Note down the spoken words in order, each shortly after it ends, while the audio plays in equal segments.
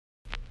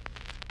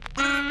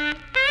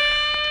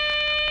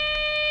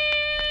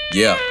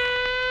Yeah.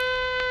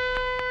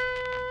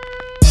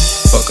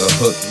 Fuck a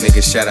hook, nigga,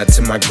 shout out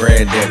to my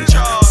granddaddy.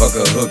 Fuck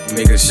a hook,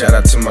 nigga, shout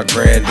out to my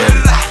granddaddy.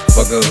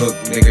 Fuck a hook,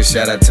 nigga,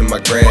 shout out to my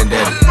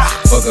granddaddy.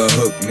 Fuck a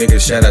hook, nigga,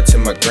 shout out to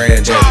my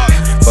granddaddy.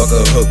 Fuck a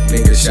hook,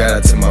 nigga, shout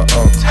out to my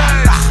uncle.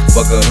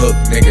 Fuck a hook,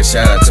 nigga,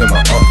 shout out to my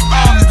uncle.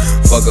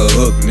 Fuck a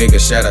hook, nigga,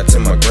 shout out to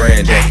my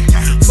granddaddy.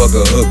 Fuck a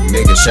hook,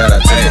 nigga, shout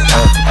out to my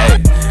uncle. Hey,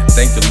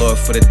 thank the Lord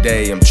for the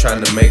day, I'm trying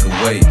to make a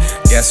way.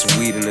 Got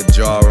some weed in the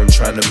jar, I'm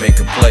trying to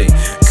make a play.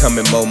 Come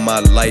and mold my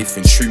life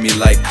and treat me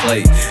like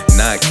clay.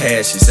 Not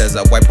cashes as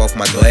I wipe off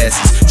my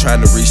glasses.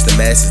 Trying to reach the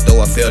masses, though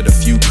I failed a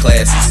few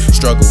classes.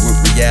 Struggle with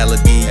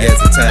reality as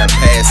the time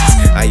passes.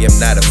 I am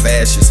not a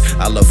fascist,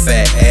 I love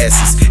fat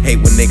asses.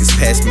 Hate when niggas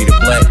pass me the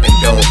blunt and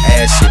don't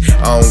ask shit.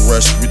 I don't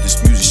rush with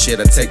this music shit,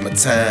 I take my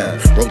time.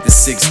 Wrote the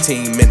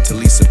 16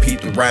 mentally, so peep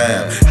the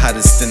rhyme.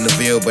 Hottest in the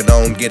Ville, but I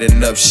don't get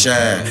enough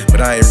shine. But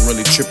I ain't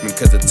really tripping,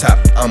 cause the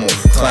top I'ma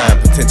climb.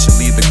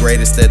 Potentially the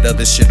greatest, that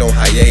other shit on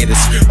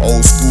hiatus.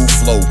 Old school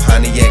flow,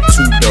 Pontiac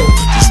 2-door.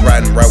 Just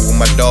riding right with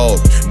my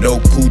dog, no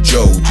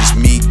Cujo. Just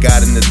me,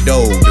 God in the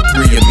dough, the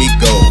three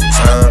amigos,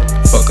 huh?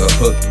 Fuck a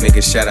hook,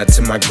 nigga, shout out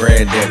to my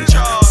granddaddy.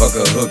 Fuck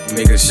a hook,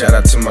 nigga, shout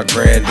out to my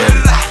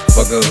granddaddy.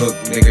 Fuck a hook,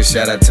 nigga,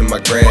 shout out to my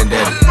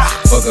granddaddy.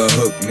 Fuck a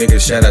hook, nigga,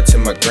 shout out to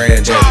my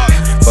granddaddy.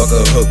 Fuck a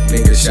hook,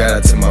 nigga, shout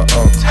out to my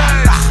uncle.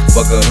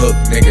 Fuck a hook,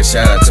 nigga,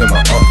 shout out to my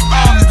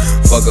uncle.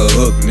 Fuck a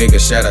hook, nigga,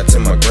 shout out to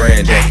my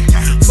granddaddy.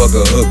 Fuck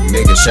a hook,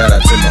 nigga, shout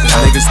out to my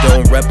uncle. Niggas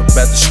don't rap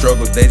about the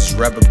struggle, they just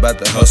rap about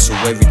the hustle.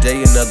 Every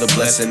day another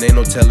blessing, ain't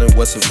no telling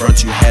what's in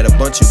front. You had a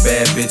bunch of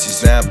bad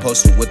bitches, now I'm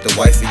posted with the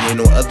wifey. Ain't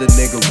no other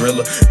nigga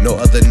realer,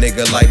 no other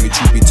nigga like me.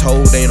 Truth be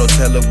told, ain't no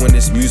telling when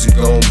this music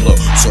gon' blow.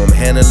 So I'm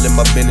handling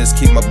my business,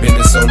 keep my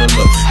business on the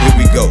low. Here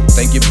we go,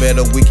 think you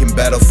better, we can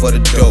battle for the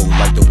dough.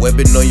 Like the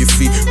webbing on your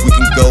feet, we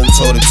can go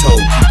toe to toe.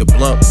 Keep the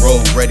blunt roll,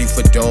 ready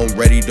for dome,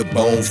 ready to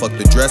bone. Fuck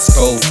the dress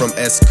code from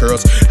S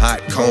curls, hot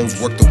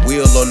combs. Work the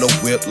wheel on the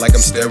whip like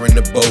I'm steering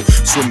the boat.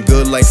 Swim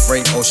good like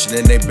Frank Ocean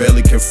and they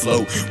barely can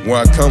float.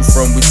 Where I come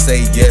from, we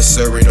say yes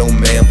sir and no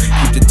ma'am.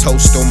 Keep the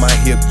toast on my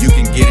hip, you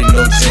can get it,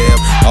 no jam.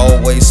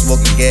 Always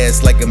smoking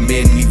gas like a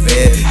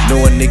minivan.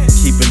 Know a nigga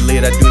keep it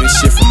lit, I do this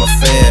shit for my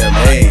fam.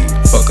 Hey,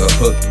 fuck a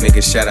hook,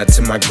 nigga, shout out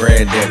to my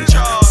granddaddy.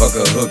 Fuck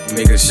a hook,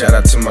 nigga, shout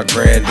out to my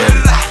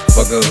granddaddy.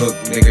 Fuck a hook,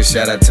 nigga,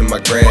 shout out to my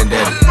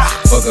granddaddy.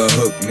 Fuck a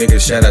hook, nigga,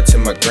 shout out to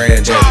my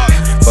granddaddy.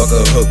 Fuck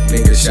a hook,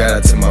 nigga, shout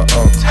out to my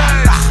uncle.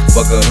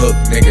 Fuck a hook,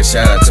 nigga,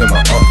 shout out to my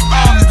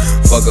uncle.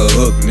 Fuck a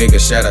hook, nigga,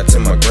 shout out to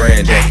my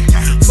granddaddy.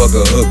 Fuck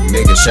a hook,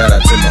 nigga, shout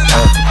out to my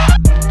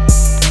uncle.